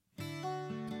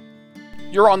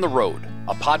You're on the Road,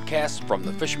 a podcast from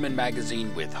the Fisherman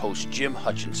Magazine with host Jim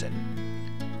Hutchinson.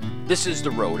 This is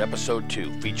The Road, Episode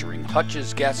 2, featuring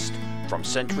Hutch's guests from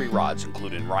Century Rods,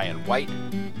 including Ryan White,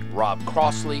 Rob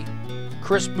Crossley,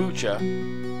 Chris Bucha,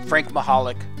 Frank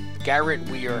Mahalik, Garrett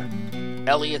Weir,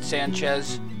 Elliot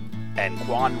Sanchez, and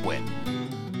Quan Nguyen.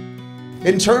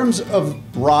 In terms of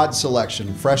rod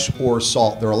selection, fresh or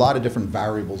salt, there are a lot of different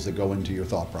variables that go into your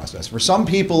thought process. For some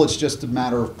people, it's just a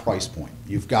matter of price point.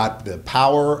 You've got the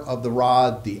power of the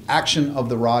rod, the action of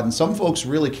the rod, and some folks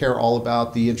really care all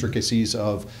about the intricacies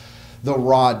of the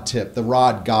rod tip, the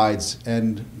rod guides,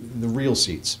 and the reel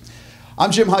seats.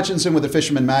 I'm Jim Hutchinson with the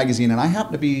Fisherman Magazine, and I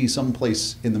happen to be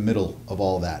someplace in the middle of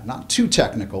all that. Not too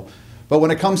technical, but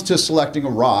when it comes to selecting a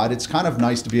rod, it's kind of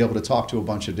nice to be able to talk to a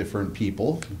bunch of different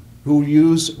people who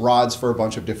use rods for a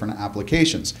bunch of different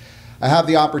applications. I have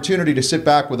the opportunity to sit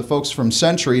back with the folks from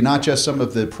Century, not just some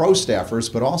of the pro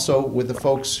staffers, but also with the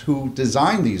folks who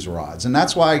design these rods. And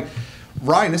that's why,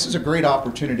 Ryan, this is a great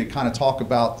opportunity to kind of talk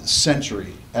about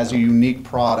Century as a unique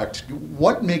product.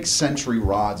 What makes Century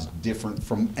rods different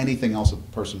from anything else a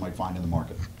person might find in the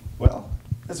market? Well,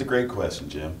 that's a great question,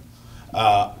 Jim.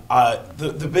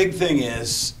 The big thing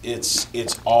is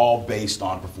it's all based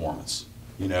on performance.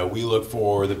 You know, we look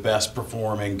for the best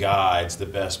performing guides, the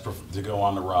best to go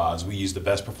on the rods. We use the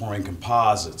best performing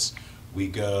composites. We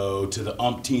go to the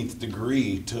umpteenth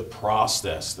degree to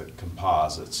process the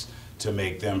composites to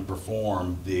make them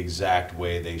perform the exact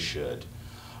way they should.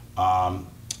 A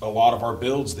lot of our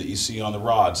builds that you see on the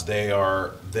rods, they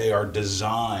are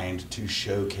designed to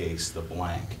showcase the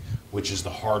blank, which is the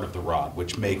heart of the rod,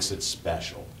 which makes it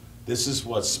special. This is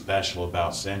what's special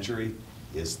about Century,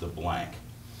 is the blank.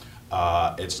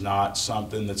 It's not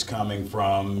something that's coming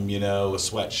from, you know, a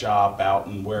sweatshop out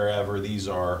and wherever. These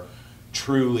are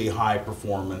truly high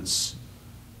performance,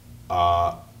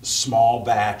 small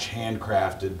batch,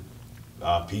 handcrafted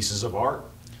pieces of art.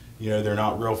 You know, they're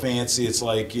not real fancy. It's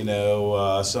like, you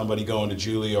know, somebody going to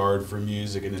Juilliard for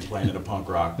music and then playing in a punk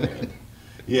rock band.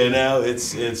 You know,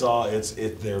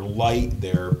 they're light,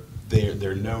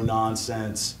 they're no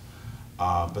nonsense,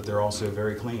 but they're also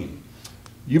very clean.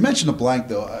 You mentioned the blank,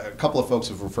 though. A couple of folks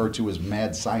have referred to as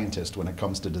mad scientist when it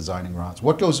comes to designing rods.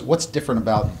 What's different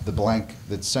about the blank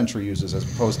that Century uses as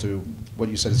opposed to what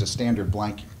you said is a standard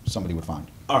blank somebody would find?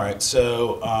 All right,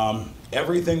 so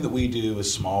everything that we do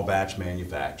is small batch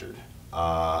manufactured.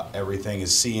 Everything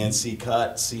is CNC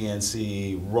cut,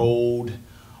 CNC rolled.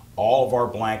 All of our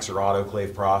blanks are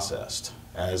autoclave processed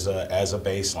as a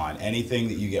baseline. Anything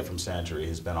that you get from Century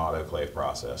has been autoclave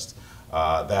processed.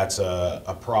 That's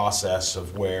a process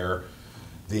of where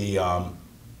during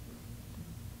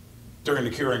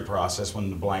the curing process, when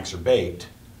the blanks are baked,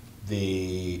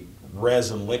 the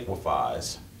resin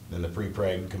liquefies in the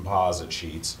pre-pregged composite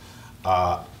sheets,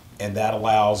 and that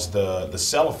allows the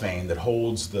cellophane that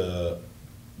holds the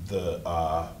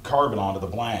carbon onto the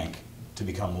blank to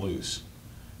become loose.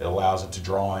 It allows it to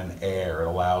draw in air. It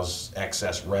allows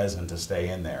excess resin to stay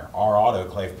in there. Our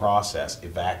autoclave process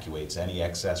evacuates any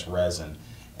excess resin,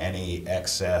 any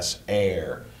excess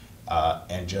air,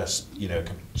 and just, you know,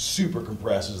 super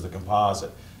compresses the composite.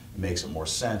 It makes it more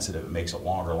sensitive. It makes it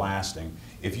longer lasting.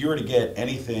 If you were to get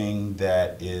anything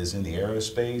that is in the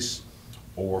aerospace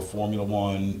or Formula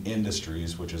One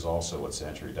industries, which is also what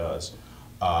Century does,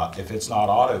 if it's not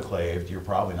autoclaved, you're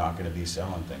probably not going to be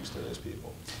selling things to those people.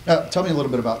 Tell me a little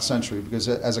bit about Century, because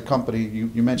as a company,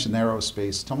 you mentioned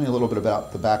aerospace. Tell me a little bit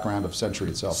about the background of Century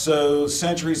itself. So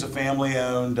Century's a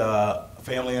family-owned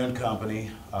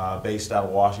company based out of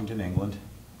Washington, England.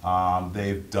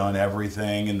 They've done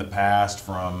everything in the past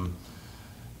from,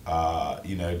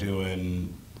 you know,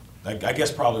 doing, I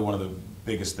guess probably one of the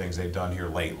biggest things they've done here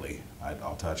lately,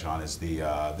 I'll touch on, is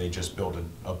they just built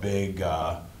a big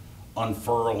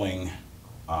unfurling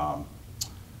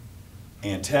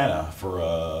antenna for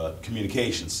a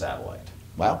communications satellite.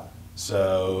 Wow.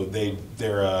 So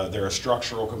they're a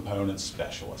structural components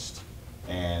specialist,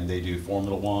 and they do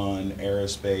Formula One,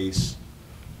 aerospace,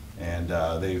 and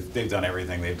they've done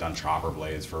everything. They've done chopper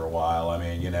blades for a while. I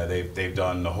mean, you know, they've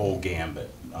done the whole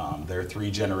gambit. They're 3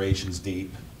 generations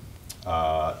deep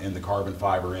in the carbon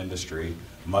fiber industry,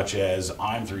 much as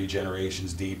I'm 3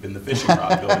 generations deep in the fishing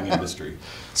rod building industry.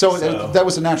 So that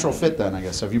was a natural fit then, I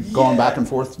guess. Have you gone back and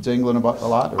forth to England a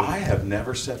lot? Or? I have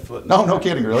never set foot in No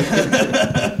kidding, really?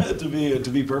 to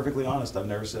be perfectly honest, I've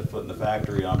never set foot in the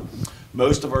factory.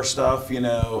 Most of our stuff, you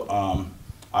know,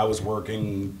 I was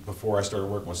working, before I started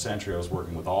working with Century, I was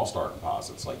working with All-Star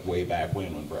Composites, like way back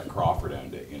when Brett Crawford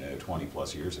owned it, you know, 20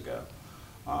 plus years ago.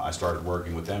 I started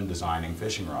working with them designing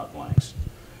fishing rod blanks.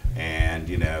 And,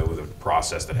 you know, the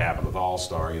process that happened with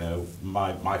All-Star, you know,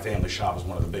 my family shop is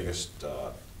one of the biggest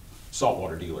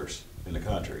saltwater dealers in the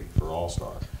country for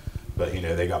All-Star. But, you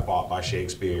know, they got bought by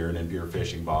Shakespeare, and then Pure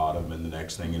Fishing bought them, and the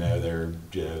next thing you know, they're,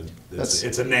 you know,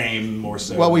 it's a name more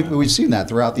so. Well, we've seen that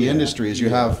throughout the industry. Is you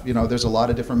have, you know, there's a lot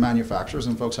of different manufacturers,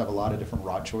 and folks have a lot of different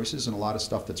rod choices and a lot of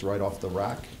stuff that's right off the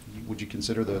rack. Would you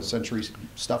consider the Century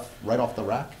stuff right off the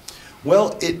rack?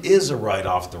 Well, it is a right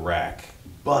off the rack,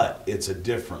 but it's a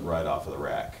different right off of the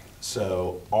rack.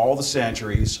 So all the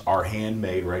Centuries are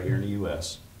handmade right here in the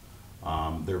U.S.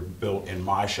 They're built in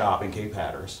my shop in Cape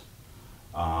Hatteras.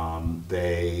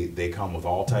 They come with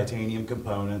all titanium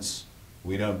components.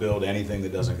 We don't build anything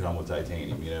that doesn't come with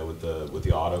titanium. You know, with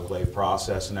the autoclave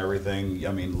process and everything.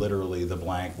 I mean, literally, the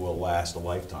blank will last a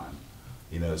lifetime.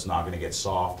 You know, it's not going to get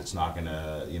soft. It's not going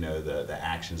to, you know, the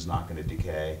action's not going to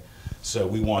decay. So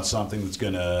we want something that's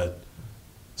going to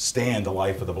stand the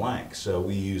life of the blank. So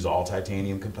we use all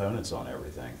titanium components on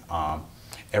everything.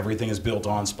 Everything is built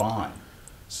on spine.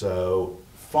 So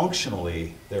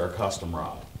functionally, they're a custom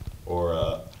rod.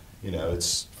 Or, you know,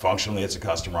 functionally it's a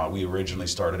custom rod. We originally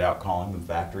started out calling them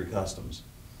factory customs.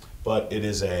 But it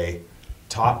is a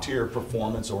top-tier,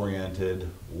 performance-oriented,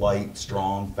 light,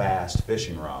 strong, fast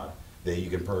fishing rod that you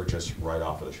can purchase right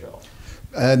off of the shelf.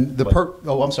 And the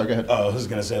oh, I'm sorry, go ahead. I was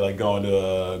going to say, like going to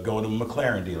a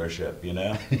McLaren dealership, you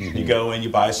know? You go in, you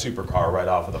buy a supercar right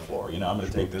off of the floor. You know, I'm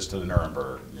going to take this to the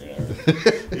Nuremberg. You know?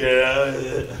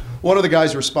 Yeah. One of the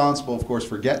guys responsible, of course,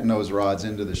 for getting those rods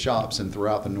into the shops and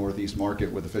throughout the Northeast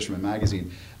market with the Fisherman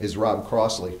Magazine is Rob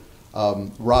Crossley.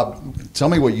 Rob, tell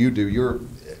me what you do.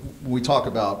 We talk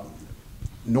about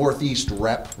Northeast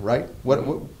rep, right?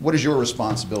 What is your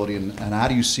responsibility, and how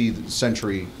do you see the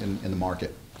Century in the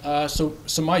market? So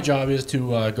my job is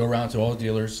to go around to all the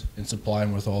dealers and supply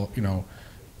them with all, you know,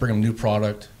 bring them new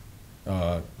product,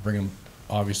 bring them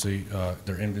obviously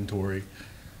their inventory,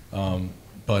 I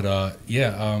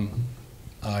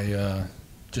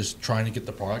just trying to get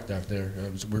the product out there.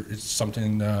 It's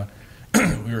something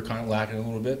we were kind of lacking a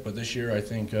little bit, but this year I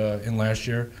think and last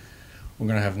year we're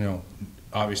going to have, you know,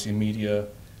 obviously media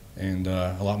and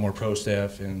a lot more pro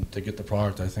staff, and to get the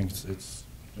product, I think it's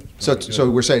So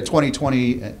we're saying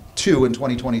 2022 and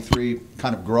 2023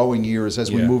 kind of growing years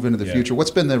as we move into the future.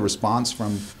 What's been the response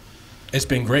from? It's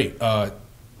been great.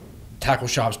 Tackle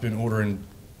shop's been ordering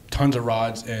tons of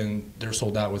rods, and they're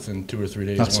sold out within 2 or 3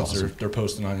 days. That's once awesome. they're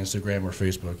posting on Instagram or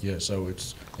Facebook. Yeah, so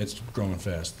it's growing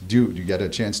fast. Do you get a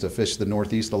chance to fish the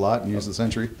Northeast a lot and use the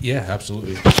Century? Yeah,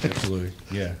 absolutely, absolutely.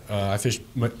 Yeah, I fish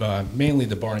mainly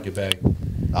the Barnegat Bay.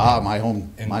 My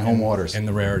home waters. And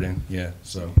the Raritan. Yeah,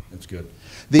 so it's good.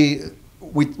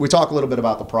 We talk a little bit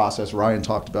about the process. Ryan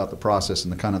talked about the process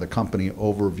and the kind of the company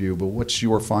overview, but what's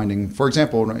your finding? For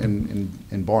example, in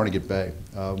Barnegat Bay,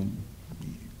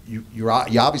 you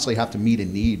obviously have to meet a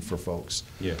need for folks.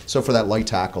 Yeah. So for that light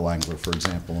tackle angler, for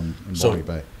example, in Barnegat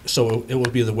Bay. So it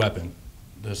would be the weapon.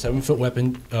 The 7-foot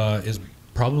weapon is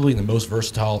probably the most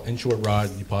versatile inshore rod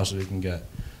you possibly can get.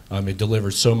 It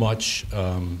delivers so much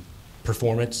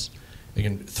performance. It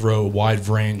can throw a wide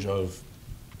range of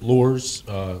lures,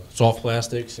 soft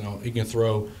plastics. You know, you can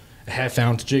throw a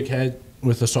half-ounce jig head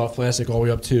with a soft plastic all the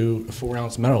way up to a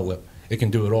 4-ounce metal lip. It can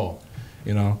do it all.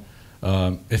 You know,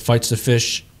 it fights the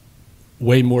fish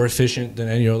way more efficient than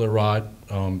any other rod.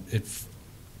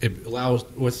 It allows,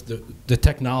 with the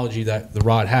technology that the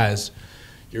rod has,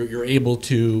 you're able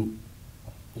to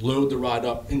load the rod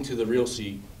up into the reel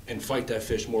seat and fight that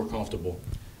fish more comfortable.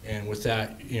 And with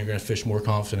that, you're going to fish more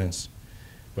confidence.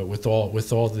 But with all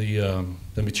the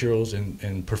materials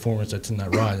and performance that's in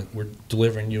that rod, we're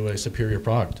delivering you a superior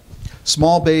product.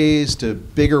 Small bays to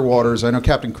bigger waters. I know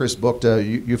Captain Chris booked,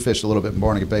 you fished a little bit in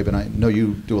Barnegat Bay, but I know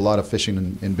you do a lot of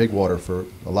fishing in big water for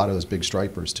a lot of those big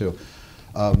stripers too.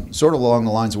 Sort of along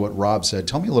the lines of what Rob said,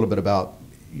 tell me a little bit about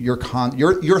your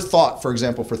thought, for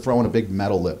example, for throwing a big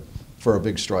metal lip for a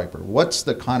big striper. What's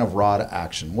the kind of rod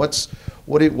action? What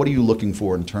are you looking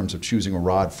for in terms of choosing a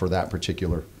rod for that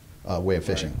particular way of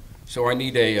fishing? Right. So I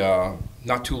need a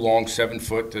not too long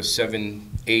 7-foot to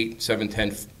 7'8",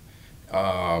 7'10"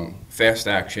 fast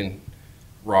action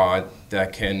rod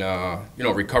that can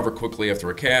recover quickly after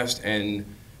a cast and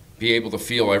be able to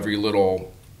feel every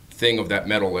little thing of that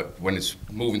metal lip when it's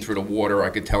moving through the water. I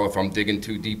could tell if I'm digging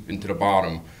too deep into the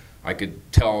bottom. I could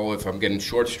tell if I'm getting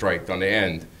short striked on the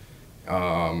end.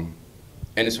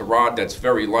 And it's a rod that's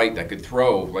very light that could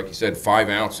throw, like you said, 5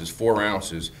 ounces, 4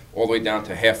 ounces, all the way down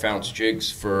to half-ounce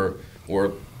jigs or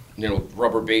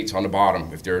rubber baits on the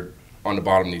bottom if they're on the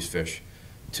bottom of these fish.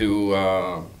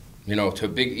 To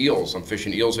big eels. I'm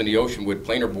fishing eels in the ocean with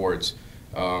planer boards,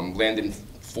 landing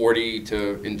 40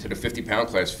 to into the 50-pound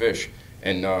class fish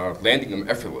and landing them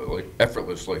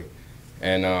effortlessly.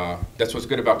 And that's what's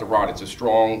good about the rod. It's a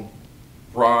strong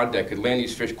rod that could land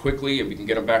these fish quickly, and we can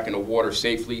get them back in the water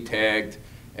safely, tagged,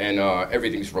 and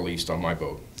everything's released on my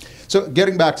boat. So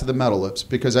getting back to the metal lips,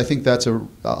 because I think that's a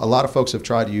lot of folks have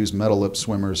tried to use metal lip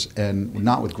swimmers and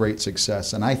not with great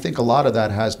success. And I think a lot of that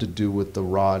has to do with the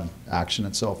rod action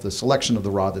itself, the selection of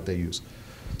the rod that they use.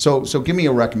 So give me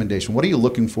a recommendation. What are you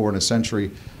looking for in a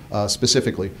Century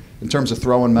specifically in terms of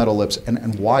throwing metal lips,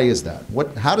 and why is that?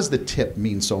 How does the tip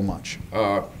mean so much?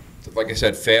 Like I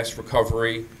said, fast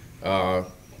recovery.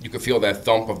 You can feel that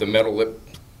thump of the metal lip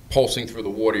pulsing through the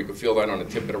water. You can feel that on the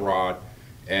tip of the rod.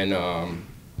 And I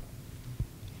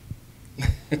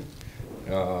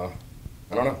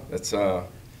don't know. That's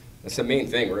the main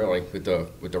thing, really, with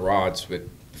the rods, with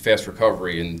fast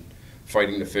recovery and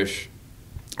fighting the fish.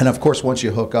 And of course, once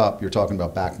you hook up, you're talking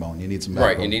about backbone. You need some backbone.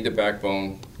 Right. You need the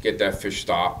backbone. Get that fish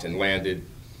stopped and landed,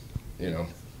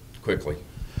 quickly.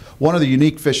 One of the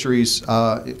unique fisheries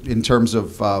in terms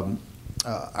of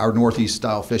our Northeast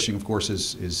style fishing, of course,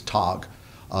 is tog.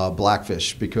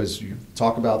 Blackfish, because you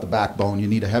talk about the backbone, you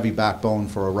need a heavy backbone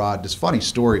for a rod. This funny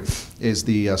story is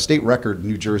the state record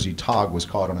New Jersey tog was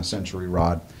caught on a Century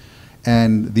rod,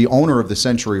 and the owner of the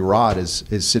Century rod is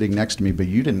sitting next to me. But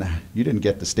you didn't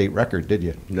get the state record, did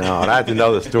you? No, that's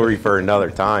another story for another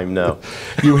time. No,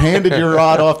 you handed your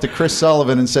rod off to Chris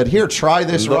Sullivan and said, "Here, try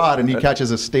this rod," and he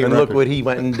catches a state record. And look what he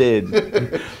went and did.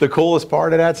 The coolest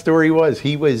part of that story was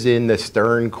he was in the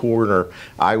stern corner.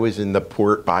 I was in the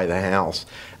port by the house.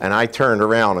 And I turned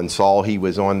around and saw he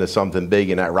was on to something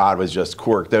big, and that rod was just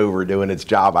corked over doing its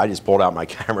job. I just pulled out my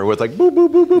camera. It was like, boop,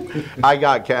 boop, boop, boop.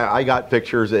 I got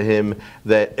pictures of him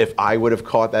that if I would have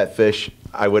caught that fish,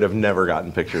 I would have never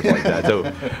gotten pictures like that.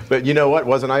 So, but you know what?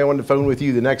 Wasn't I on the phone with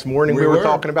you the next morning? We were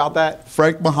talking about that.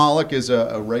 Frank Mahalik is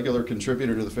a regular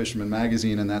contributor to the Fisherman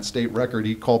Magazine, and that state record,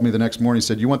 he called me the next morning and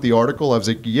said, "You want the article?" I was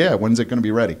like, "Yeah, when's it going to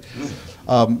be ready?"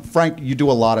 Frank, you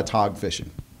do a lot of tog fishing.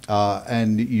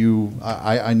 And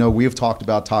I know we have talked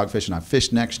about tog fishing. I've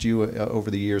fished next to you over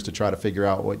the years to try to figure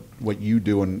out what you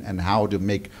do and how to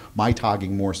make my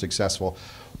togging more successful.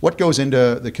 What goes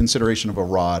into the consideration of a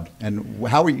rod, and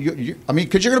how are you I mean,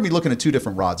 because you're going to be looking at two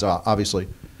different rods, obviously,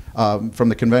 from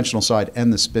the conventional side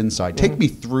and the spin side. Take me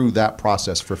through that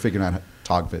process for figuring out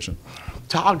tog fishing.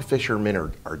 Tog fishermen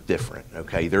are different,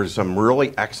 okay? There's some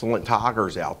really excellent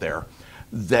toggers out there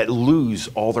that lose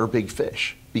all their big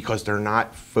fish because they're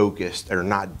not focused, they're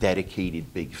not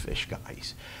dedicated big fish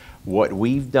guys. What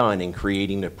we've done in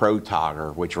creating the Pro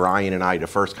Togger, which Ryan and I, the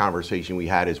first conversation we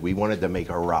had is we wanted to make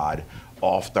a rod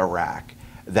off the rack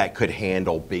that could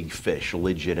handle big fish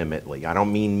legitimately. I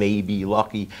don't mean maybe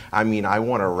lucky, I mean I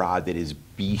want a rod that is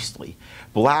beastly.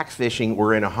 Black fishing,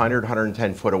 we're in 100,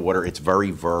 110 foot of water, it's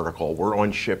very vertical. We're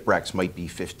on shipwrecks, might be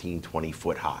 15, 20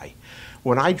 foot high.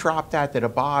 When I drop that to the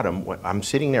bottom, I'm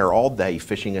sitting there all day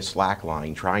fishing a slack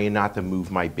line, trying not to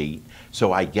move my bait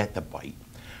so I get the bite.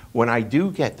 When I do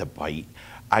get the bite,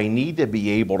 I need to be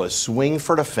able to swing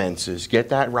for the fences, get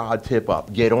that rod tip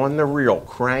up, get on the reel,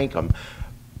 crank them.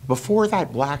 Before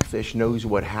that blackfish knows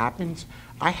what happens,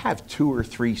 I have 2 or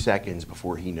 3 seconds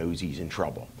before he knows he's in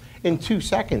trouble. In 2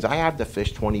 seconds, I have the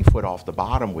fish 20 foot off the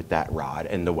bottom with that rod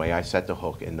and the way I set the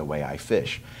hook and the way I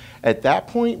fish. At that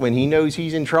point, when he knows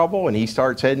he's in trouble and he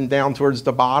starts heading down towards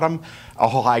the bottom,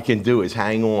 all I can do is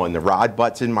hang on. The rod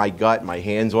butt's in my gut, my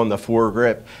hand's on the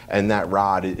foregrip, and that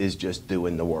rod is just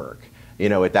doing the work. You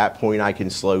know, at that point, I can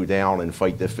slow down and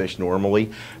fight the fish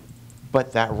normally.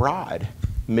 But that rod,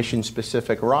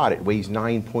 mission-specific rod, it weighs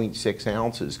 9.6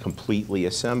 ounces, completely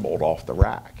assembled off the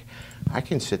rack. I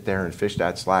can sit there and fish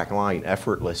that slack line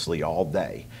effortlessly all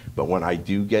day. But when I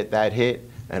do get that hit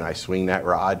and I swing that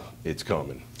rod, it's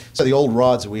coming. So the old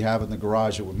rods that we have in the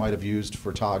garage that we might have used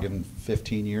for togging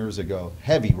 15 years ago,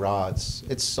 heavy rods,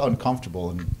 it's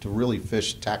uncomfortable, and to really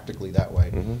fish tactically that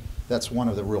way, that's one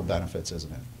of the real benefits,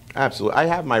 isn't it? Absolutely. I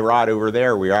have my rod over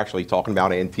there. We were actually talking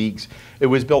about antiques. It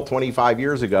was built 25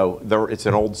 years ago. It's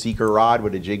an old Seeker rod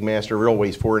with a Jigmaster reel,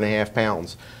 weighs 4.5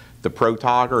 pounds. The Pro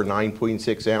Togger,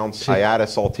 9.6 ounce. I add a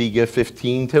Saltiga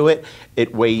 15 to it.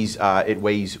 It weighs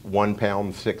 1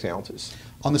 pound, 6 ounces.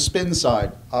 On the spin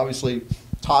side, obviously,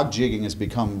 tog jigging has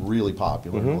become really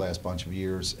popular in the last bunch of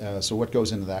years. So what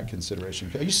goes into that consideration?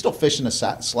 Are you still fishing a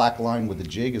slack line with the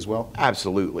jig as well?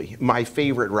 Absolutely. My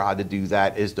favorite rod to do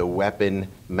that is the Weapon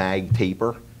Mag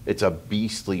Taper. It's a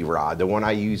beastly rod. The one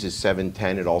I use is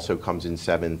 710. It also comes in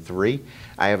 7.3.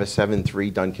 I have a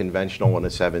 7.3 done conventional and a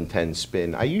 7.10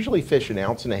 spin. I usually fish 1.5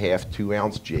 ounce, 2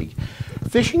 ounce jig.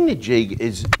 Fishing the jig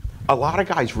is a lot of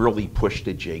guys really push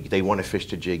the jig. They want to fish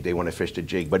the jig. They want to fish the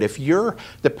jig. But if you're,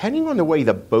 depending on the way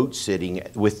the boat's sitting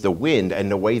with the wind and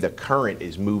the way the current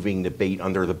is moving the bait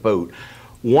under the boat,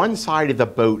 one side of the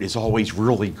boat is always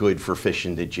really good for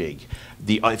fishing the jig.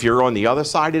 If you're on the other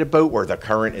side of the boat where the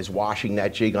current is washing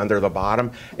that jig under the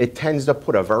bottom, it tends to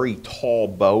put a very tall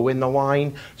bow in the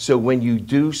line. So when you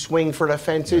do swing for the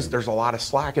fences, there's a lot of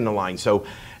slack in the line. So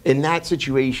in that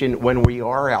situation, when we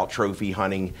are out trophy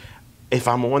hunting, if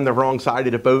I'm on the wrong side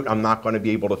of the boat, I'm not going to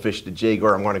be able to fish the jig,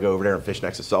 or I'm going to go over there and fish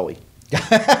next to Sully.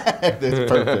 That's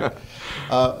perfect.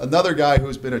 Another guy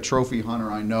who's been a trophy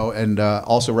hunter I know, and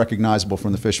also recognizable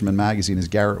from the Fisherman magazine, is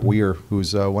Garrett Weir,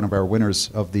 who's one of our winners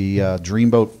of the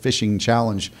Dreamboat Fishing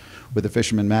Challenge with the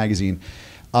Fisherman magazine.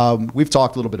 We've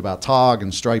talked a little bit about tog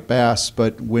and striped bass,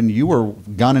 but when you were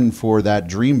gunning for that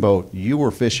Dreamboat, you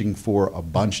were fishing for a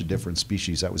bunch of different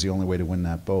species. That was the only way to win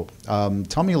that boat.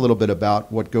 Tell me a little bit about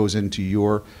what goes into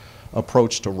your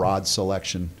approach to rod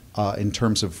selection in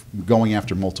terms of going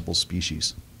after multiple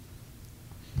species.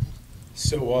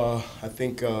 So I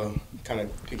think kind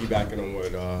of piggybacking on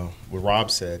what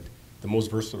Rob said, the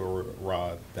most versatile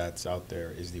rod that's out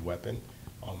there is the weapon.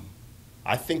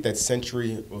 I think that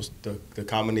Century, was the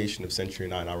combination of Century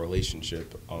and I in our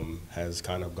relationship has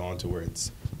kind of gone to where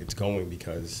it's going,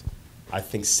 because I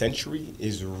think Century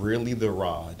is really the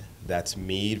rod that's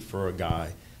made for a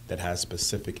guy that has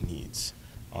specific needs.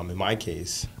 In my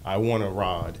case, I want a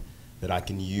rod that I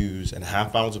can use in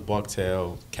 1/2 ounce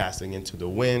bucktail casting into the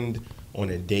wind on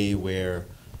a day where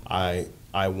I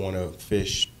want to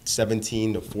fish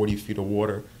 17 to 40 feet of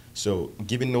water. So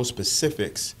given those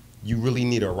specifics, you really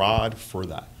need a rod for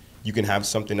that. You can have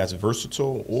something that's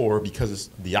versatile, or because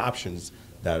of the options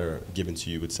that are given to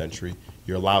you with Century,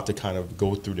 you're allowed to kind of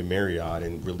go through the myriad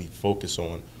and really focus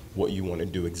on what you want to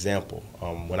do. Example,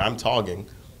 when I'm togging,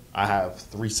 I have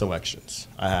 3 selections.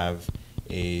 I have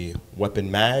a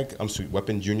weapon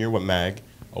junior with mag,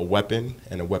 a weapon,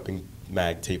 and a weapon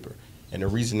mag taper. And the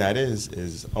reason that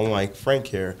is unlike Frank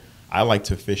here, I like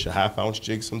to fish a 1/2 ounce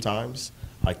jig sometimes.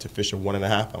 I like to fish a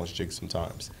 1.5 ounce jig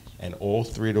sometimes. And all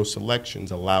 3 of those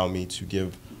selections allow me to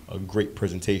give a great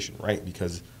presentation, right?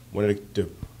 Because one of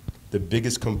the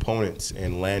biggest components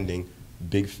in landing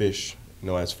big fish,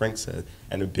 as Frank said,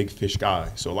 and a big fish guy.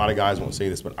 So a lot of guys won't say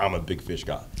this, but I'm a big fish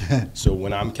guy. So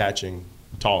when I'm catching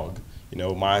tog,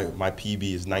 my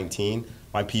PB is 19,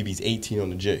 my PB is 18 on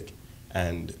the jig.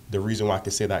 And the reason why I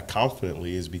can say that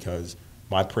confidently is because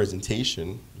my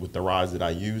presentation with the rods that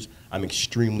I use, I'm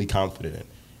extremely confident in.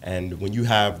 And when you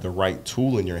have the right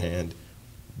tool in your hand,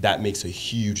 that makes a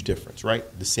huge difference, right?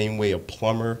 The same way a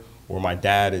plumber, or my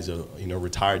dad is a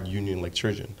retired union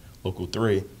electrician, Local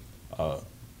 3,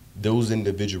 those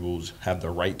individuals have the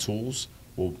right tools.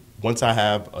 Well, once I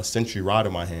have a Century rod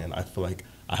in my hand, I feel like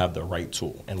I have the right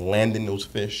tool. And landing those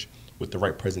fish with the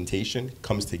right presentation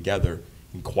comes together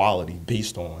in quality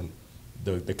based on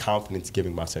the confidence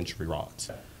given by Century rods.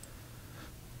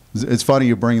 It's funny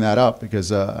you bring that up,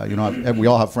 because we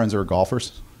all have friends that are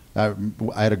golfers. I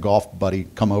had a golf buddy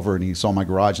come over, and he saw my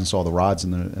garage and saw the rods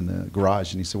in the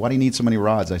garage, and he said, "Why do you need so many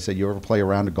rods?" I said, "You ever play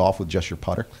around a golf with just your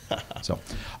putter?"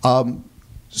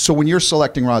 So when you're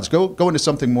selecting rods, go into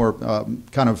something more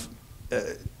kind of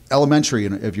elementary,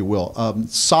 if you will.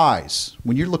 Size.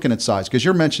 When you're looking at size, because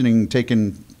you're mentioning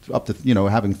taking up to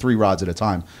having 3 rods at a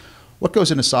time. What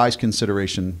goes into size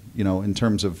consideration, in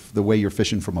terms of the way you're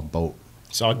fishing from a boat?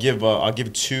 So I'll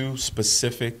give 2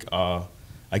 specific,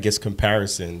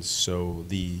 comparisons. So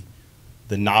the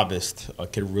novice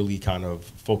can really kind of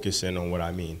focus in on what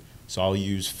I mean. So I'll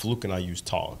use fluke and I'll use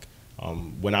tog.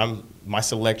 When I'm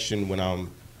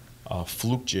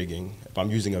fluke jigging, if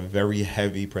I'm using a very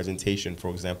heavy presentation,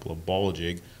 for example, a ball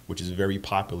jig, which is very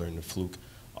popular in the fluke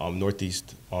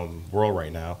northeast world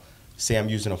right now. Say I'm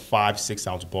using a 5-6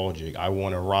 ounce ball jig. I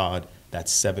want a rod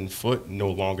that's 7 foot,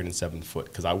 no longer than 7 foot,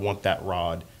 because I want that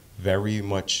rod I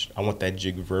want that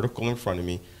jig vertical in front of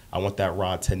me. I want that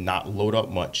rod to not load up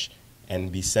much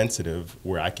and be sensitive,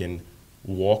 where I can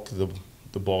walk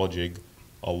the ball jig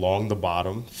along the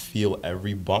bottom, feel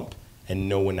every bump, and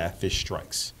know when that fish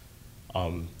strikes.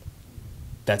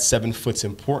 That 7 foot's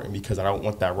important because I don't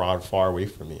want that rod far away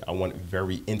from me. I want it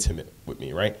very intimate with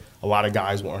me, right? A lot of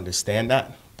guys won't understand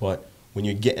that, but when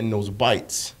you're getting those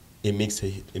bites, it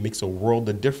makes a world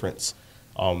of difference.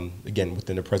 Again,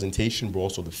 within the presentation, but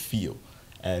also the feel.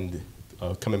 And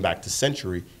coming back to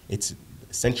Century,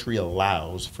 Century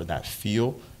allows for that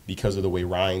feel because of the way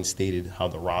Ryan stated how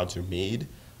the rods are made.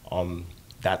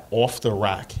 That off the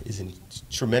rack is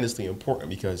tremendously important,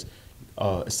 because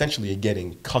essentially you're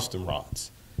getting custom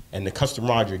rods. And the custom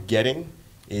rod you're getting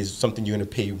is something you're going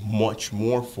to pay much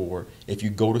more for if you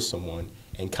go to someone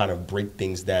and kind of break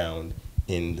things down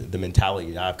in the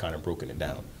mentality that I've kind of broken it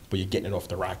down. But you're getting it off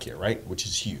the rack here, right? Which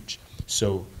is huge.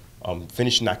 So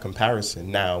finishing that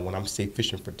comparison now, when I'm say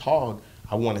fishing for tog,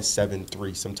 I want a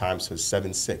 7.3, sometimes a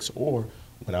 7.6, or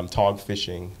when I'm tog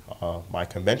fishing my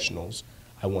conventionals,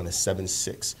 I want a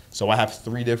 7.6. So I have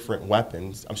 3 different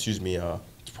weapons,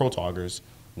 pro toggers.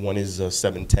 One is a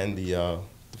 7.10, the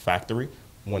factory.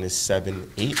 One is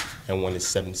 7.8, and one is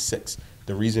 7.6.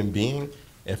 The reason being,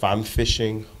 if I'm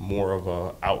fishing more of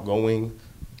a outgoing,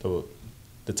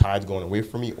 the tide's going away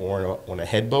from me, or on a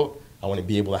head boat, I want to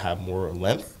be able to have more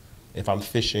length. If I'm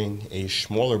fishing a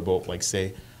smaller boat, like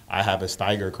say I have a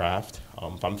Steiger craft,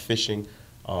 if I'm fishing,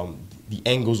 the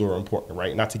angles are important,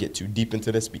 right? Not to get too deep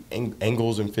into this, but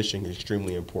angles in fishing is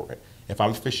extremely important. If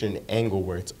I'm fishing an angle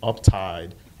where it's up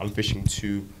tide, I'm fishing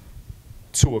to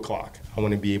 2 o'clock. I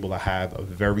want to be able to have a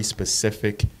very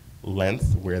specific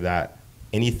length where that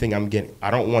anything I'm getting,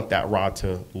 I don't want that rod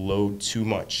to load too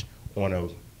much on a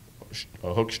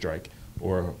hook strike,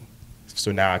 or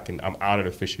so now I'm out of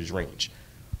the fish's range.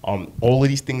 All of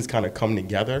these things kind of come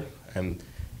together, and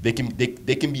they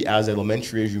can be as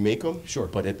elementary as you make them. Sure.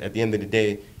 But at the end of the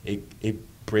day,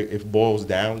 it boils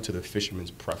down to the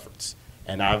fisherman's preference.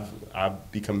 And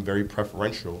I've become very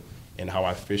preferential in how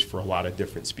I fish for a lot of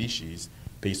different species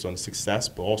based on success,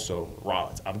 but also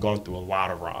rods. I've gone through a lot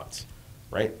of rods,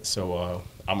 right? So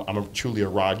I'm truly a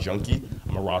rod junkie.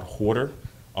 I'm a rod hoarder.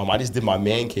 I just did my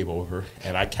man cave over,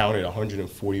 and I counted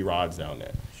 140 rods down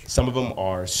there. Some of them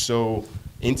are so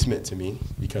intimate to me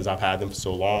because I've had them for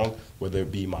so long, whether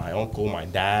it be my uncle, my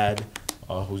dad,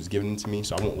 who's given them to me,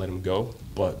 so I won't let them go.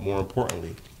 But more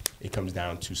importantly, it comes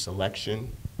down to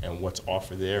selection and what's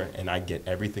offered there, and I get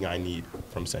everything I need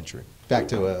from Century. Back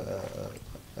to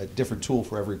a different tool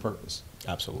for every purpose.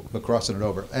 Absolutely. But crossing it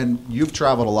over. And you've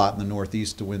traveled a lot in the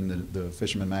Northeast to win the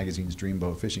Fisherman Magazine's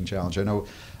Dreamboat Fishing Challenge. I know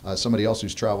somebody else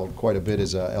who's traveled quite a bit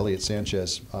is Elliot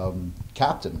Sanchez,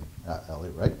 captain,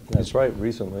 Elliot, right? That's right,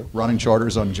 recently. Running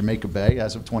charters on Jamaica Bay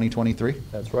as of 2023.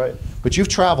 That's right. But you've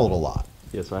traveled a lot.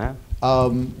 Yes, I have.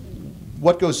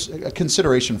 What goes, a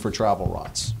consideration for travel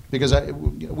rods? Because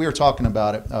we were talking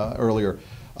about it earlier.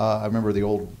 I remember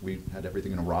we had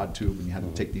everything in a rod tube, and you had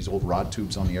to take these old rod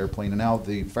tubes on the airplane, and now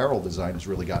the ferrule design has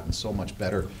really gotten so much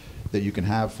better that you can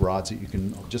have rods that you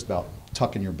can just about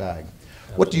tuck in your bag.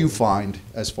 Absolutely. What do you find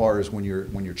as far as when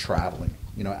you're traveling,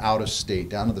 out of state,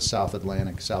 down to the South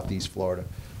Atlantic, Southeast Florida?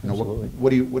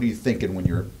 What are you thinking when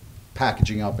you're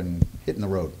packaging up and hitting the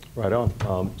road? Right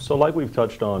on. So like we've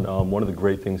touched on, one of the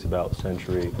great things about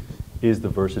Century is the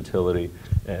versatility,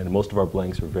 and most of our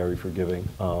blanks are very forgiving.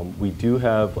 We do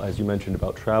have, as you mentioned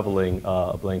about traveling,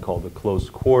 a blank called the Close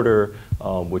Quarter,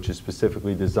 which is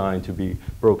specifically designed to be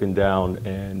broken down,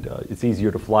 and it's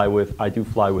easier to fly with. I do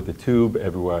fly with a tube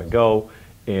everywhere I go,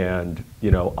 and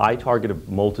I target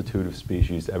a multitude of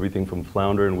species, everything from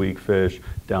flounder and weakfish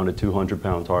down to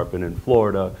 200-pound tarpon in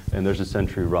Florida, and there's a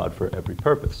Century rod for every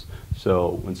purpose.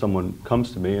 So when someone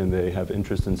comes to me and they have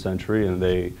interest in Century and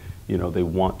they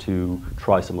want to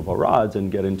try some of our rods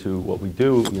and get into what we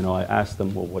do, I ask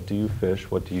them, well, what do you fish?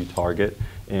 What do you target?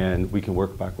 And we can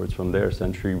work backwards from there.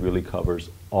 Century really covers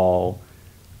all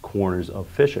corners of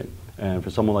fishing. And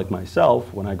for someone like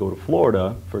myself, when I go to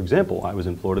Florida, for example, I was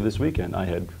in Florida this weekend. I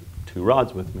had 2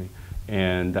 rods with me,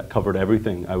 and that covered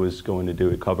everything I was going to do.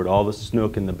 It covered all the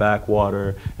snook in the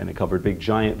backwater, and it covered big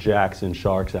giant jacks and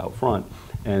sharks out front.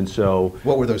 And so,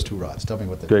 what were those 2 rods? Tell me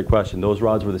what they were. Great question. Those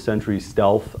rods were the Century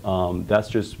Stealth. That's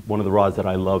just one of the rods that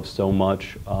I love so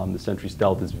much. The Century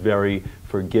Stealth is very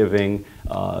forgiving.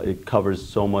 It covers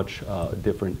so much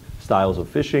different styles of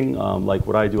fishing. Like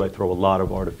what I do, I throw a lot of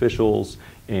artificials,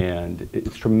 and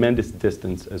it's tremendous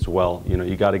distance as well.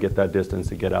 You got to get that distance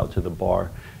to get out to the bar.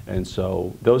 And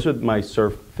so those are my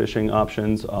surf fishing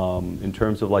options. In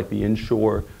terms of like the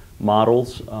inshore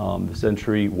models, the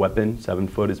Century Weapon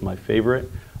 7-foot is my favorite.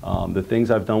 The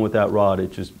things I've done with that rod,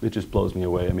 it just blows me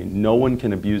away. I mean, no one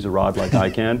can abuse a rod like I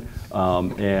can,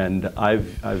 and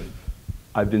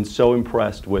I've been so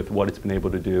impressed with what it's been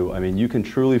able to do. I mean, you can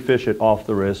truly fish it off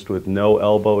the wrist with no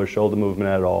elbow or shoulder movement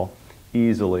at all,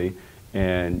 easily,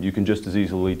 and you can just as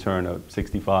easily turn a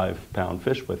 65-pound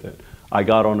fish with it. I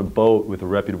got on a boat with a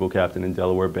reputable captain in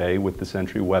Delaware Bay with the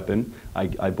Century Weapon.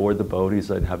 I board the boat. He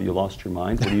said, "Have you lost your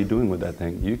mind? What are you doing with that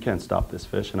thing? You can't stop this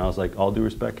fish." And I was like, "All due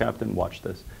respect, Captain, watch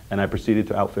this." And I proceeded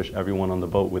to outfish everyone on the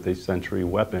boat with a Century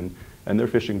Weapon, and they're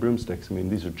fishing broomsticks. I mean,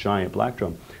 these are giant black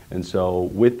drum. And so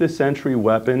with the Century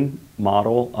Weapon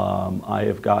model, I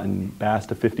have gotten bass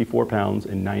to 54 pounds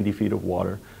in 90 feet of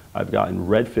water. I've gotten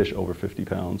redfish over 50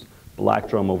 pounds, black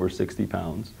drum over 60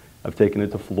 pounds. I've taken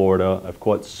it to Florida. I've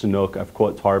caught snook. I've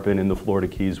caught tarpon in the Florida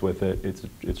Keys with it.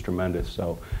 It's tremendous.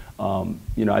 So,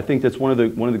 I think that's one of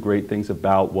the great things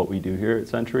about what we do here at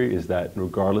Century is that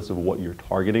regardless of what you're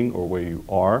targeting or where you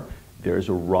are, there's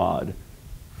a rod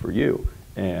for you.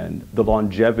 And the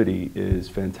longevity is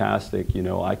fantastic.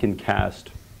 I can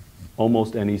cast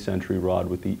almost any Century rod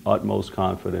with the utmost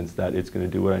confidence that it's going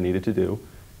to do what I need it to do.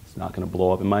 It's not going to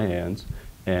blow up in my hands.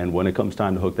 And when it comes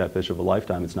time to hook that fish of a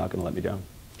lifetime, it's not going to let me down.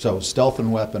 So stealth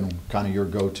and weapon, kind of your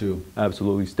go-to.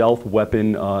 Absolutely. Stealth,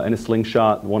 weapon, and a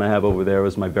slingshot. The one I have over there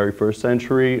was my very first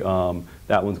Century.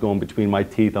 That one's going between my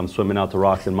teeth. I'm swimming out to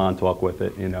rocks in Montauk with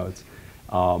it.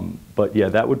 But yeah,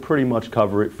 that would pretty much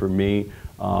cover it for me.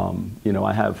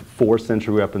 I have 4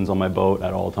 Century weapons on my boat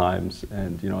at all times.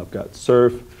 And, I've got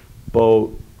surf,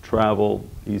 boat, travel,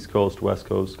 East Coast, West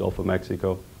Coast, Gulf of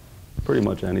Mexico. Pretty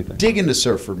much anything. Dig into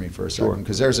surf for me for a Sure. second,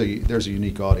 because there's a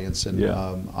unique audience, and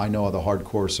Yeah. I know of the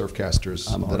hardcore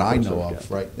surfcasters I'm a that I hardcore know of,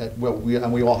 surfcaster.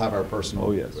 right? We all have our personal.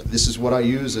 Oh, yes. This is what I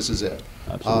use. This is it.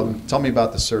 Absolutely. Tell me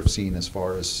about the surf scene as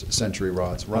far as Century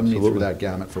rods. Run me Absolutely. through that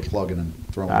gamut for plugging and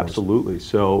throwing. lures. Absolutely.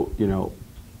 So,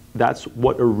 that's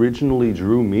what originally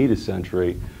drew me to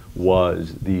Century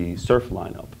was the surf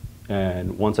lineup.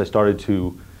 And once I started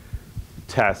to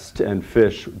test and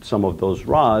fish some of those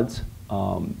rods,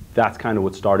 that's kind of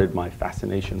what started my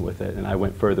fascination with it, and I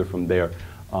went further from there.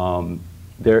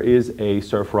 There is a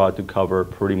surf rod to cover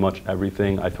pretty much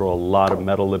everything. I throw a lot of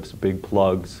metal lips, big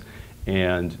plugs,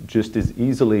 and just as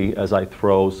easily as I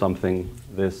throw something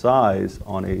this size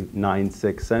on a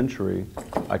 9.6 Century,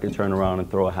 I can turn around and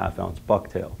throw a 1/2 ounce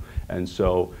bucktail. And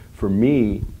so for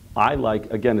me, I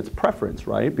like, again, it's preference,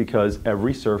 right? Because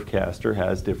every surf caster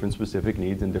has different specific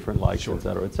needs and different likes, et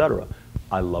cetera, et cetera.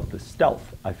 I love the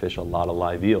stealth. I fish a lot of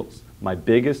live eels. My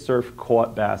biggest surf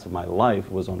caught bass of my life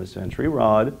was on a Century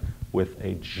rod with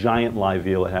a giant live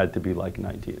eel. It had to be like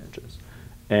 19 inches.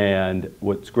 And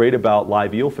what's great about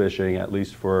live eel fishing, at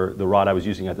least for the rod I was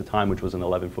using at the time, which was an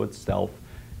 11-foot stealth,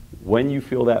 when you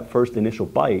feel that first initial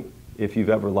bite, if you've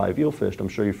ever live eel fished, I'm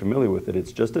sure you're familiar with it,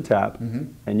 it's just a tap,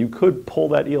 and you could pull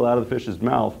that eel out of the fish's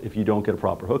mouth if you don't get a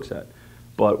proper hook set.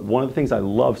 But one of the things I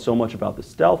love so much about the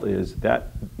stealth is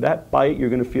that bite, you're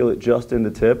going to feel it just in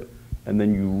the tip, and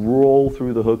then you roll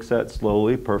through the hook set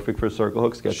slowly, perfect for circle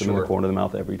hooks, get them in the corner of the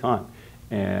mouth every time.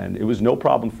 And it was no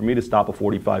problem for me to stop a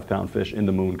 45-pound fish in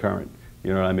the moon current.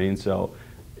 You know what I mean? So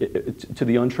to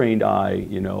the untrained eye,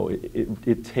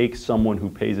 it takes someone who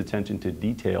pays attention to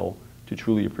detail to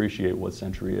truly appreciate what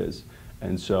Century is.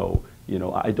 And so,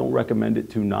 I don't recommend it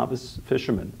to novice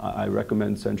fishermen. I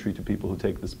recommend Century to people who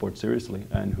take the sport seriously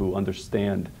and who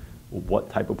understand what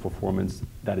type of performance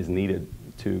that is needed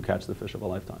to catch the fish of a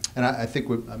lifetime. And I think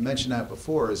I mentioned that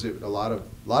before. Is it a lot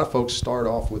of folks start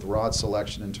off with rod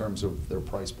selection in terms of their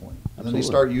price point, and then they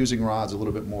start using rods a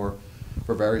little bit more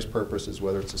for various purposes,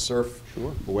 whether it's a surf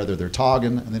or whether they're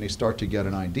togging, and then you start to get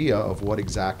an idea of what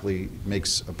exactly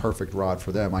makes a perfect rod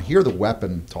for them. I hear the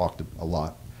weapon talked a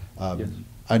lot. Yes.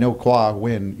 I know Kwa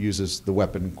Win uses the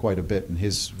weapon quite a bit in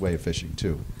his way of fishing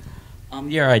too.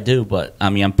 Yeah, I do, but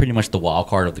I'm pretty much the wild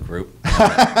card of the group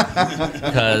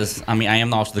because I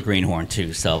am also the greenhorn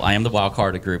too. So I am the wild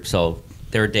card of the group. So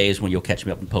there are days when you'll catch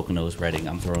me up in Poconos, Redding.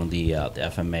 I'm throwing the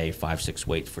FMA 5-6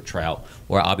 weights for trout,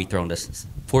 or I'll be throwing this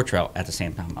for trout at the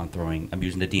same time. I'm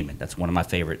using the Demon. That's one of my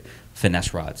favorite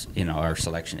finesse rods. Our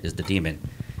selection is the Demon.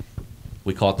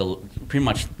 We call it pretty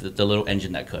much the little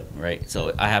engine that could, right?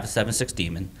 So I have a 7.6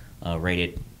 Demon,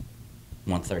 rated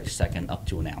 1/32 up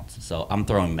to 1 ounce. So I'm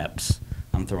throwing MEPs.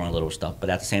 I'm throwing little stuff. But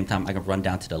at the same time, I can run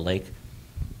down to the lake,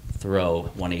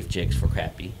 throw 1/8 jigs for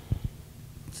crappie,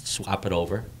 swap it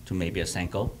over to maybe a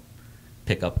Senko,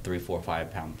 pick up 3, 4,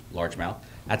 5 pound largemouth.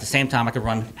 At the same time, I could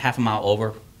run half a mile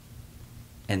over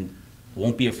and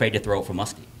won't be afraid to throw it for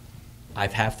muskie. I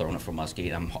have thrown it for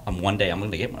muskie. One day I'm going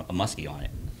to get a muskie on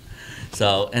it.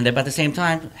 So, and then at the same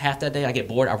time, half that day I get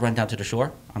bored, I run down to the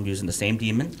shore. I'm using the same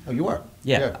Demon. Oh, you are?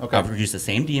 Yeah. Okay. I've used the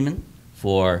same Demon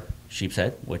for sheep's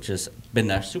head, which has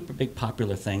been a super big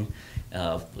popular thing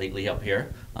lately up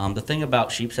here. The thing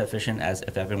about sheep's head fishing, as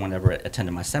if everyone ever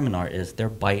attended my seminar, is their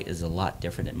bite is a lot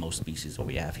different than most species that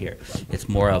we have here. It's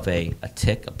more of a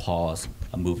tick, a pause,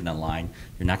 a moving a line.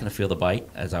 You're not going to feel the bite,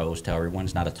 as I always tell everyone.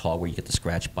 It's not a tall where you get the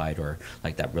scratch bite or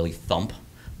like that really thump,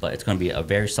 but it's going to be a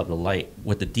very subtle light.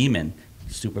 With the Demon,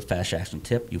 super fast action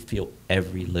tip, you feel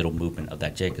every little movement of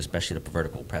that jig, especially the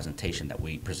vertical presentation that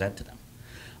we present to them.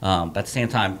 But at the same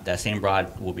time, that same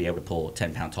rod will be able to pull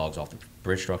 10-pound togs off the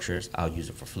bridge structures. I'll use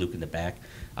it for fluke in the back.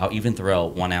 I'll even throw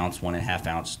 1 ounce, 1.5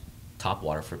 ounce top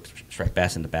water for striped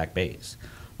bass in the back bays.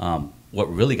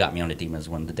 what really got me on the Demon is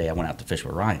the day I went out to fish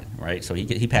with Ryan, right? So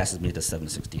he passes me the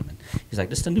 7-6 Demon. He's like,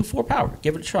 this is the new 4-power.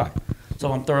 Give it a try.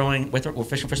 So I'm throwing, we're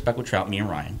fishing for speckled trout, me and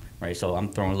Ryan, right? So I'm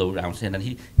throwing a little ounce in, and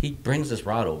he brings this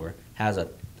rod over, has a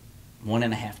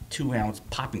 1.5, 2 ounce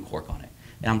popping cork on it.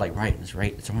 And I'm like, right,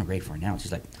 it's only ready for an ounce.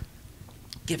 He's like,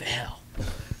 give it hell.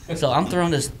 So I'm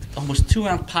throwing this almost 2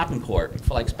 ounce popping cork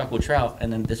for like speckled trout,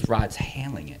 and then this rod's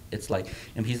handling it. It's like,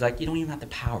 and he's like, you don't even have the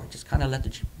power. Just kind of let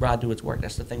the rod do its work.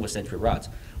 That's the thing with Century rods.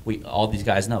 All these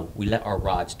guys know we let our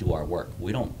rods do our work.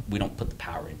 We don't put the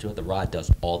power into it. The rod does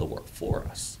all the work for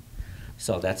us.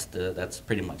 So that's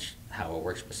pretty much how it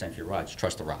works with Century rods.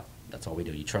 Trust the rod. That's all we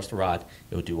do. You trust the rod,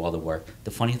 it will do all the work.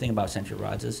 The funny thing about Century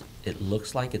rods is it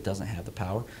looks like it doesn't have the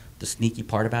power. The sneaky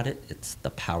part about it, it's the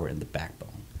power in the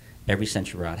backbone. Every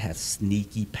Century rod has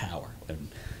sneaky power. And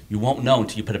you won't know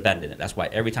until you put a bend in it. That's why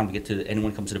every time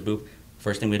anyone comes to the booth,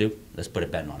 first thing we do, let's put a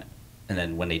bend on it. And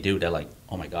then when they do, they're like,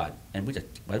 oh my God. And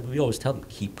we always tell them,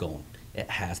 keep going. It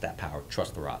has that power.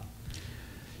 Trust the rod.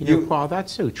 Well,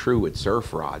 that's so true with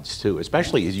surf rods too,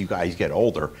 especially as you guys get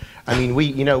older. I mean,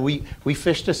 we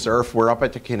fish the surf. We're up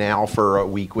at the canal for a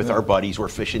week with our buddies. We're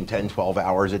fishing 10, 12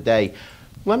 hours a day.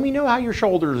 Let me know how your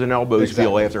shoulders and elbows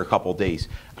feel after a couple of days.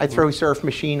 I throw Surf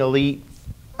Machine Elite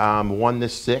 1 to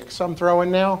 6 I'm throwing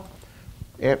now.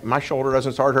 My shoulder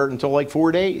doesn't start hurting until like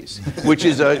 4 days, which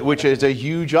is a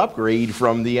huge upgrade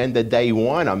from the end of day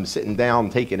 1. I'm sitting down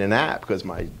taking a nap because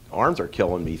my arms are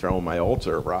killing me throwing my old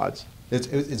surf rods.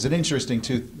 It's an interesting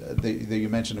too that you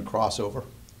mentioned a crossover,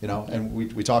 and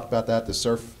we talked about that, the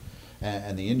surf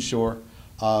and the inshore,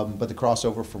 but the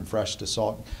crossover from fresh to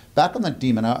salt. Back on that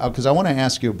Demon, because I want to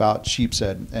ask you about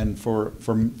sheepshead, and for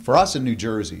us in New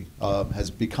Jersey,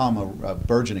 has become a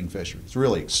burgeoning fishery. It's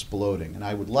really exploding, and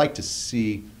I would like to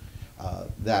see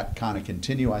that kind of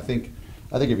continue. I think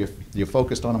if you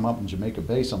focused on them up in Jamaica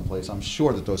Bay someplace, I'm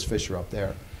sure that those fish are up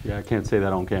there. Yeah, I can't say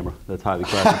that on camera. That's highly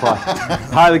classified.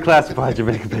 Highly classified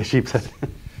Jamaica Bay sheepshead.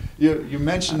 You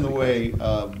mentioned the way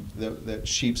that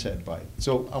sheepshead bite.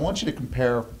 So I want you to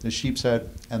compare the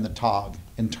sheepshead and the tog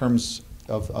in terms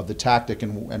of the tactic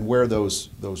and where those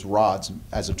rods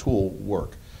as a tool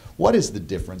work. What is the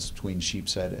difference between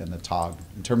sheepshead and the tog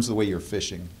in terms of the way you're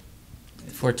fishing?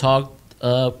 For tog,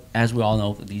 as we all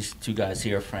know, these two guys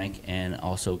here, Frank and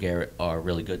also Garrett, are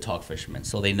really good tog fishermen.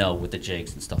 So they know with the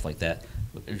jigs and stuff like that,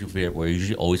 we're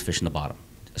usually always fishing the bottom,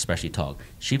 especially tog.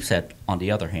 Sheepshead, on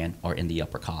the other hand, are in the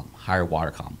upper column, higher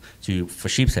water column. So for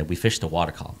sheepshead, we fish the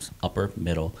water columns, upper,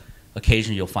 middle.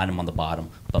 Occasionally you'll find them on the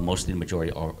bottom, but mostly the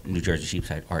majority of New Jersey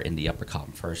sheepshead are in the upper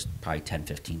column, first probably 10,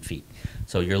 15 feet.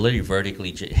 So you're literally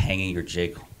vertically hanging your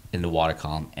jig in the water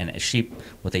column, and a sheep,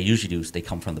 what they usually do is they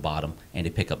come from the bottom and they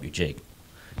pick up your jig.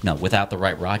 No, without the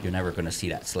right rod, you're never going to see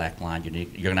that slack line.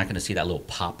 You're not going to see that little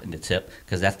pop in the tip,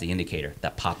 because that's the indicator,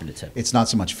 that pop in the tip. It's not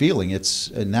so much feeling. It's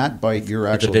in that bite, you're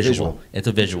actually visual. It's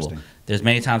a visual. There's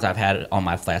many times I've had it on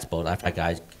my flats boat. I've had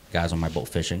guys on my boat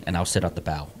fishing, and I'll sit at the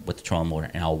bow with the trolling motor,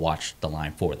 and I'll watch the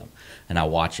line for them. And I'll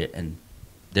watch it, and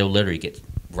they'll literally get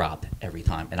robbed every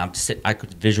time. And I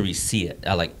could visually see it.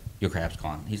 I like, your crab's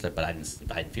gone. He's like, but I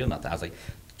didn't feel nothing. I was like,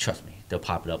 trust me, they'll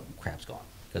pop it up, crab's gone.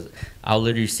 Because I'll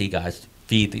literally see guys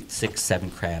feed the 6, 7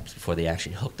 crabs before they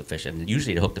actually hook the fish. And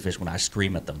usually they hook the fish when I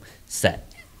scream at them,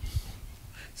 set.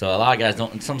 So a lot of guys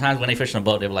don't, sometimes when they fish on a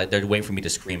boat, they're waiting for me to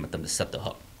scream at them to set the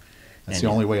hook. That's the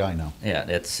only way I know. Yeah,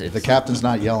 it's if the captain's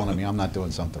not yelling at me, I'm not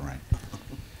doing something right.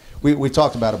 We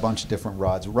talked about a bunch of different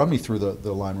rods. Run me through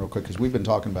the line real quick, because we've been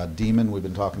talking about Demon, we've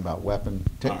been talking about Weapon.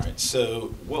 All right,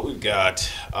 so what we've got,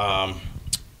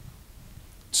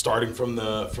 starting from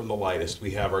the lightest,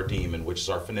 we have our Demon, which is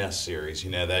our finesse series.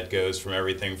 That goes from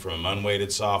everything from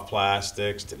unweighted soft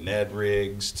plastics to Ned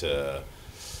rigs to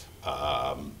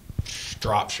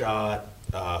drop shot,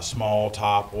 small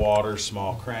top water,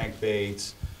 small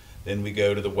crankbaits. Then we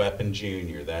go to the Weapon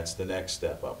Junior. That's the next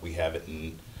step up. We have it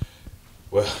in,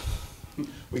 well,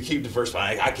 we keep the first one.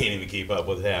 I can't even keep up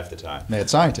with it half the time. Mad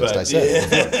scientist, I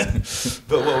said. Yeah.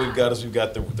 But what we've got is we've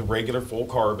got the regular full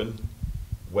carbon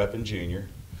Weapon Junior.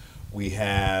 We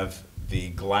have the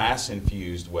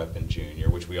glass-infused Weapon Junior,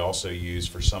 which we also use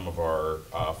for some of our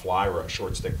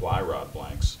short stick fly rod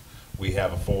blanks. We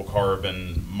have a full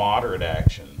carbon moderate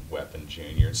action Weapon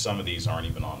Junior, and some of these aren't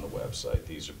even on the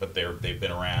website. But they've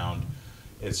been around.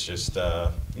 It's just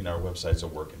our website's a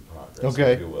work in progress,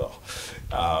 okay, if you will.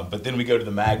 But then we go to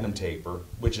the Magnum taper,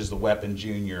 which is the Weapon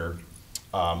Junior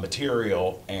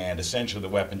material, and essentially the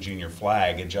Weapon Junior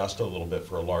flag adjusted a little bit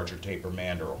for a larger taper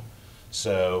mandrel.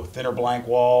 So thinner blank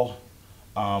wall,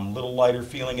 little lighter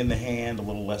feeling in the hand, a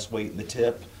little less weight in the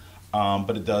tip.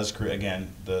 But it does create,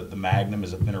 again, the Magnum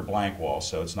is a thinner blank wall,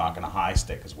 so it's not going to high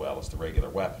stick as well as the regular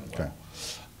weapon will.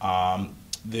 Okay.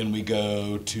 Then we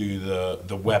go to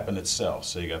the weapon itself.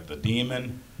 So you got the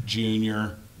Demon,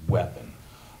 Junior, Weapon.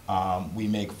 We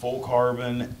make full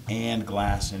carbon and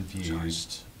glass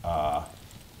infused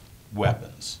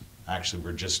weapons.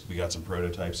 Actually, we got some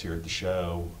prototypes here at the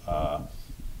show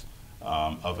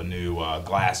of a new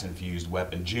glass infused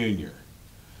Weapon Junior.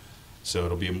 So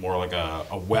it'll be more like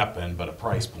a weapon, but a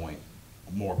price point,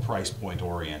 more price point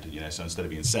oriented. So instead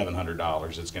of being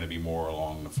 $700, it's going to be more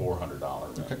along the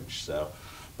 $400 range. Okay. So,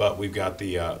 but we've got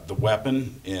the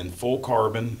weapon in full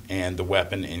carbon and the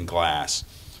weapon in glass.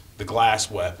 The glass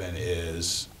weapon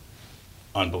is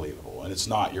unbelievable, and it's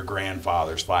not your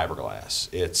grandfather's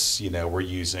fiberglass. It's we're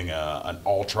using an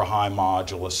ultra high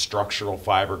modulus structural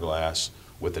fiberglass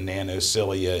with a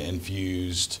nanocilia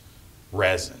infused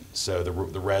resin. So the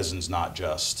resin's not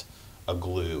just a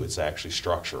glue, it's actually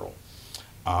structural.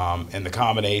 And the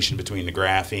combination between the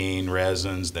graphene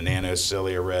resins, the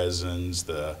nanocilia resins,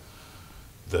 the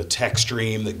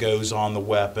textreme that goes on the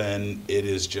weapon, it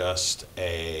is just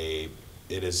it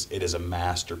is a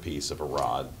masterpiece of a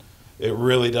rod. It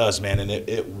really does, man, and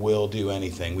it will do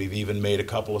anything. We've even made a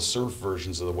couple of surf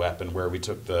versions of the weapon where we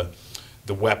took the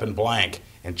weapon blank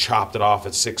and chopped it off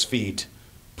at 6 feet,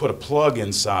 put a plug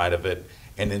inside of it,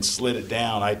 and then slid it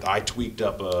down. I tweaked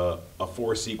up a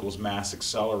force equals mass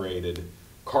accelerated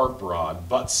carp rod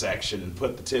butt section and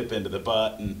put the tip into the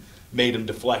butt and made them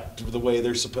deflect the way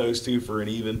they're supposed to for an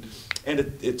even.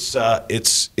 And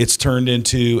it's turned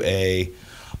into a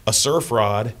surf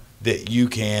rod that you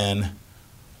can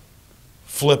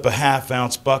flip a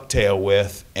half-ounce bucktail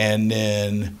with and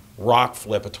then rock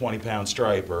flip a 20-pound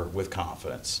striper with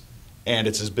confidence. And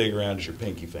it's as big around as your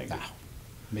pinky finger. Wow.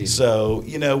 Amazing. So,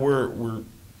 we're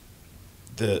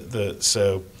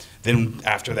so then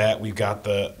after that we've got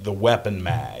the weapon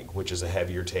mag, which is a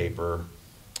heavier taper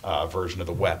version of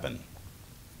the weapon.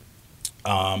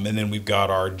 And then we've got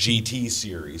our GT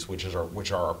series, which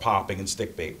are our popping and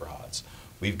stick bait rods.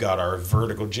 We've got our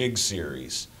vertical jig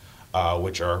series,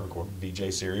 which are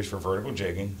VJ series for vertical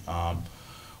jigging.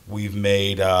 We've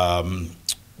made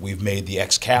the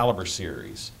Excalibur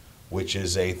series, which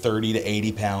is a 30 to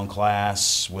 80 pound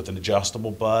class with an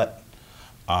adjustable butt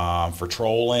for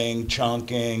trolling,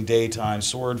 chunking, daytime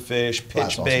swordfish,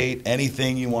 pitch bait,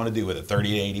 anything you want to do with a 30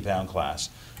 to 80 pound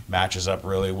class. Matches up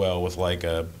really well with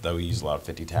though we use a lot of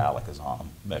 50 Talicas on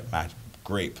them.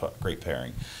 Great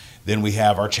pairing. Then we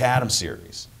have our Chatham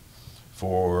series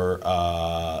for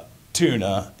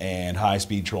tuna and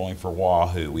high-speed trolling for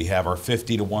wahoo. We have our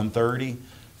 50 to 130,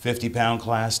 50-pound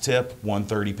class tip,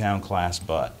 130-pound class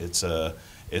butt. It's an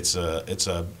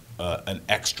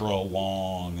extra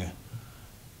long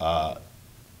rod.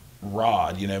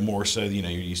 More so. You're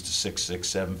used to 6'6",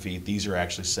 7 feet. These are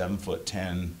actually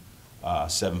 7'10",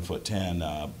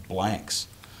 7'10" blanks.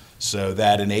 So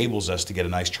that enables us to get a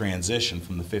nice transition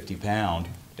from the 50-pound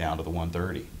down to the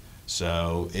 130.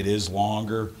 So it is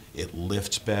longer, it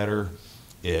lifts better,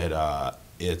 you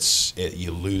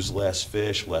lose less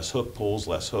fish, less hook pulls,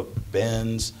 less hook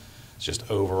bends. It's just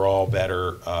overall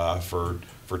better for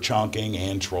chunking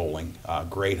and trolling.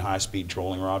 Great high-speed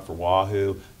trolling rod for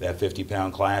wahoo. That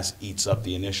 50-pound class eats up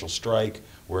the initial strike,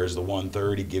 whereas the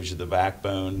 130 gives you the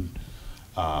backbone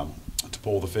to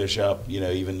pull the fish up.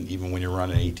 Even when you're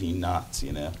running 18 knots.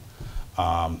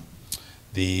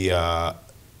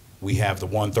 We have the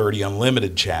 130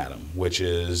 Unlimited Chatham, which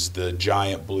is the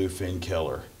giant bluefin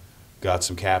killer. Got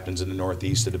some captains in the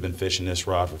Northeast that have been fishing this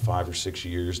rod for 5 or 6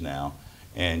 years now,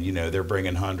 and they're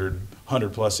bringing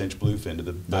 100 plus inch bluefin to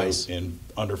the boat in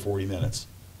under 40 minutes.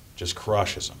 Just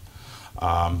crushes them.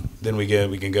 Then we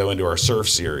can go into our surf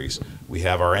series. We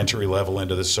have our entry level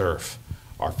into the surf.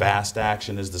 Our fast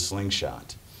action is the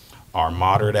slingshot. Our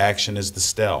moderate action is the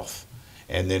stealth,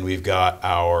 and then we've got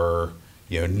our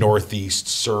Northeast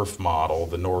surf model,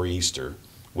 the Nor'easter,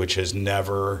 which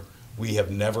we have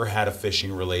never had a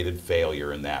fishing related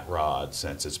failure in that rod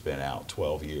since it's been out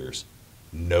 12 years.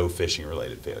 No fishing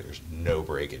related failures, no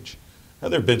breakage. Now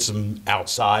there have been some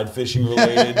outside fishing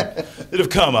related that have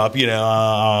come up,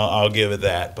 I'll give it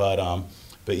that, but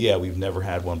yeah, we've never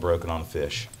had one broken on a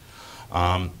fish.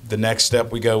 The next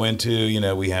step we go into,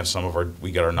 we have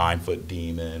we got our 9-foot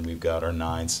Demon, we've got our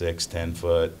 9-6,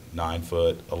 10-foot,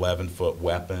 9-foot, 11-foot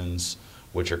weapons,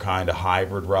 which are kind of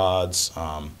hybrid rods.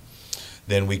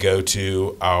 Then we go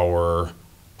to our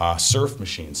Surf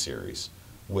Machine series,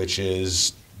 which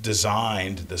is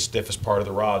designed, the stiffest part of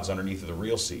the rod's underneath of the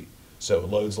reel seat. So it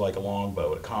loads like a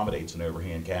longbow, it accommodates an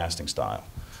overhand casting style.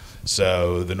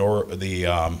 So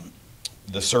the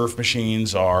Surf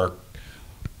Machines are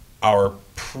our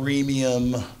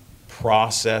premium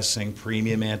processing,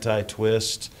 premium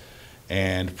anti-twist,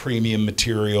 and premium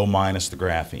material minus the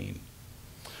graphene.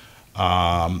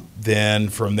 Then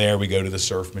from there we go to the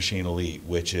Surf Machine Elite,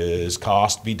 which is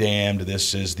cost be damned.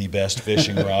 This is the best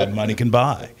fishing rod money can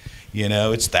buy. You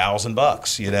know, it's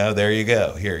 $1,000. You know, there you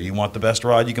go. Here, you want the best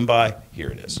rod you can buy? Here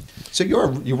it is. So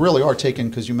you really are taking,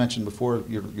 because you mentioned before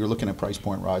you're looking at price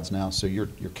point rods now. So you're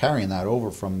carrying that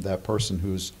over from that person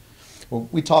who's. Well,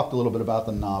 we talked a little bit about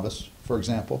the novice, for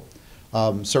example.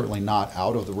 Certainly not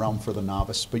out of the realm for the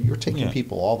novice, but you're taking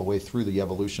people all the way through the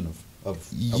evolution of what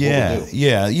we do.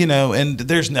 Yeah, you know, and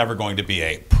there's never going to be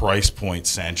a price point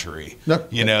Century. No.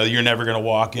 You know, you're never going to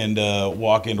walk into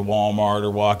Walmart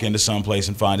or walk into someplace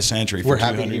and find a Century. We're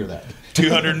happy to hear that.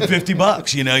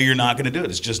 $250. You know, you're not going to do it.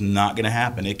 It's just not going to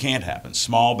happen. It can't happen.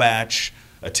 Small batch,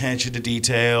 attention to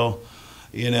detail.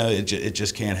 You know, it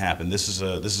just can't happen. This is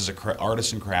a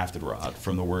artisan crafted rod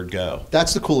from the word go.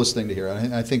 That's the coolest thing to hear.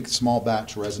 I think small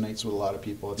batch resonates with a lot of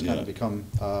people. It's kind of become,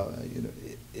 you know,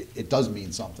 it does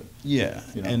mean something. Yeah,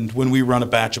 you know? And when we run a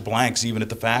batch of blanks, even at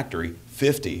the factory,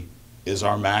 50 is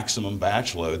our maximum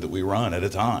batch load that we run at a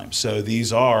time. So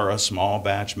these are a small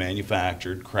batch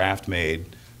manufactured, craft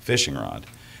made fishing rod.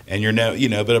 And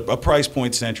but a price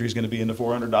point Century is going to be in the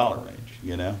 $400 range.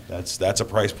 You know, that's a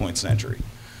price point Century.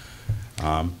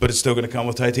 But it's still going to come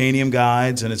with titanium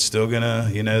guides, and it's still going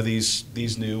to, you know, these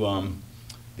new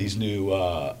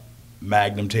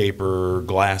Magnum taper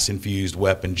glass infused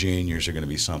weapon juniors are going to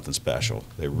be something special.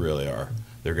 They really are.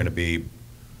 They're going to be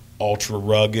ultra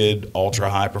rugged,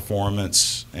 ultra high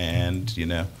performance, and you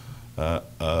know,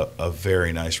 a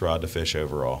very nice rod to fish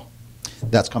overall.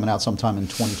 That's coming out sometime in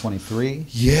 2023.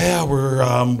 Yeah,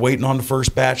 we're waiting on the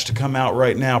first batch to come out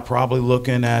right now. Probably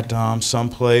looking at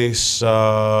someplace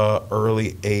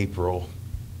early mid-April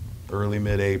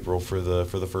for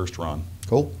the first run.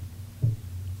 Cool.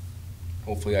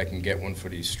 Hopefully I can get one for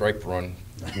the stripe run.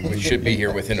 We should be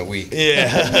here within a week.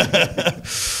 Yeah.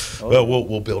 Well,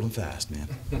 we'll build them fast, man.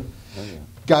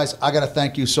 Guys, I got to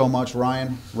thank you so much,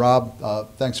 Ryan, Rob.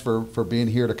 Thanks for being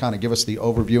here to kind of give us the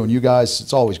overview. And you guys,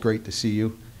 it's always great to see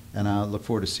you, and I look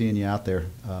forward to seeing you out there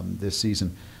this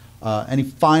season. Any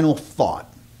final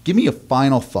thought? Give me a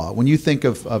final thought. When you think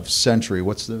of Century,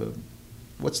 what's the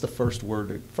first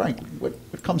word? Frank, what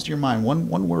comes to your mind?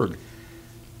 One word.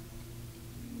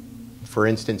 For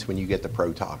instance, when you get the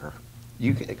Pro Togger,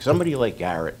 somebody like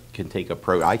Garrett can take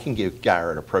I can give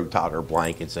Garrett a Pro Togger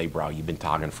blank and say, bro, you've been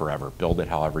togging forever. Build it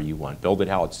however you want. Build it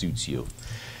how it suits you.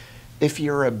 If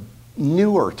you're a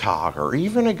newer togger,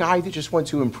 even a guy that just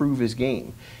wants to improve his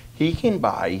game, he can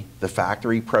buy the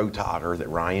factory Pro Togger that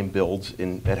Ryan builds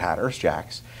at Hatteras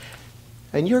Jacks,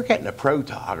 and you're getting a Pro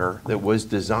Togger that was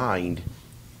designed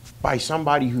by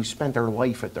somebody who spent their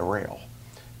life at the rail.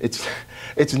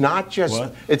 It's not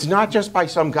just by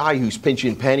some guy who's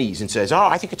pinching pennies and says, oh,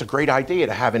 I think it's a great idea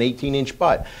to have an 18-inch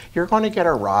butt. You're going to get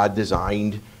a rod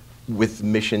designed with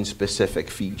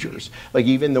mission-specific features. Like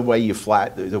even the way you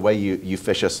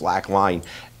fish a slack line.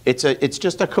 It's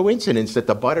just a coincidence that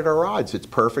the butt of the rod sits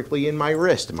perfectly in my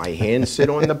wrist. My hands sit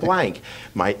on the blank.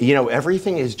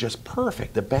 Everything is just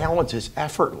perfect. The balance is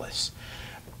effortless.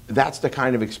 That's the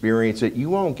kind of experience that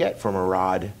you won't get from a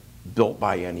rod built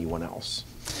by anyone else.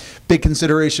 Big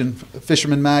consideration,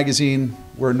 Fisherman Magazine.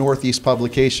 We're a Northeast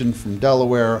publication from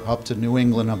Delaware up to New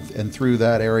England and through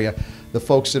that area. The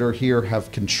folks that are here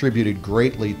have contributed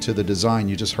greatly to the design.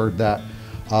 You just heard that.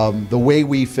 The way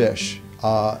we fish,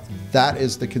 that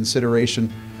is the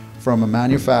consideration from a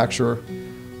manufacturer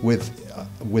with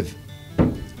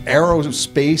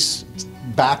aerospace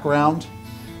background,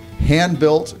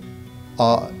 hand-built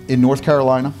in North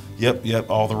Carolina. Yep.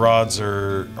 All the rods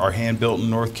are hand-built in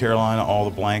North Carolina. All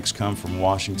the blanks come from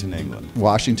Washington, England.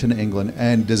 Washington, England,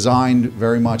 and designed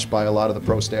very much by a lot of the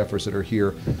pro staffers that are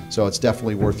here. So it's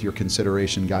definitely worth your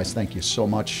consideration, guys. Thank you so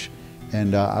much.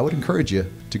 And I would encourage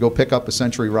you to go pick up a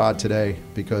Century rod today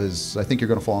because I think you're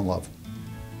going to fall in love.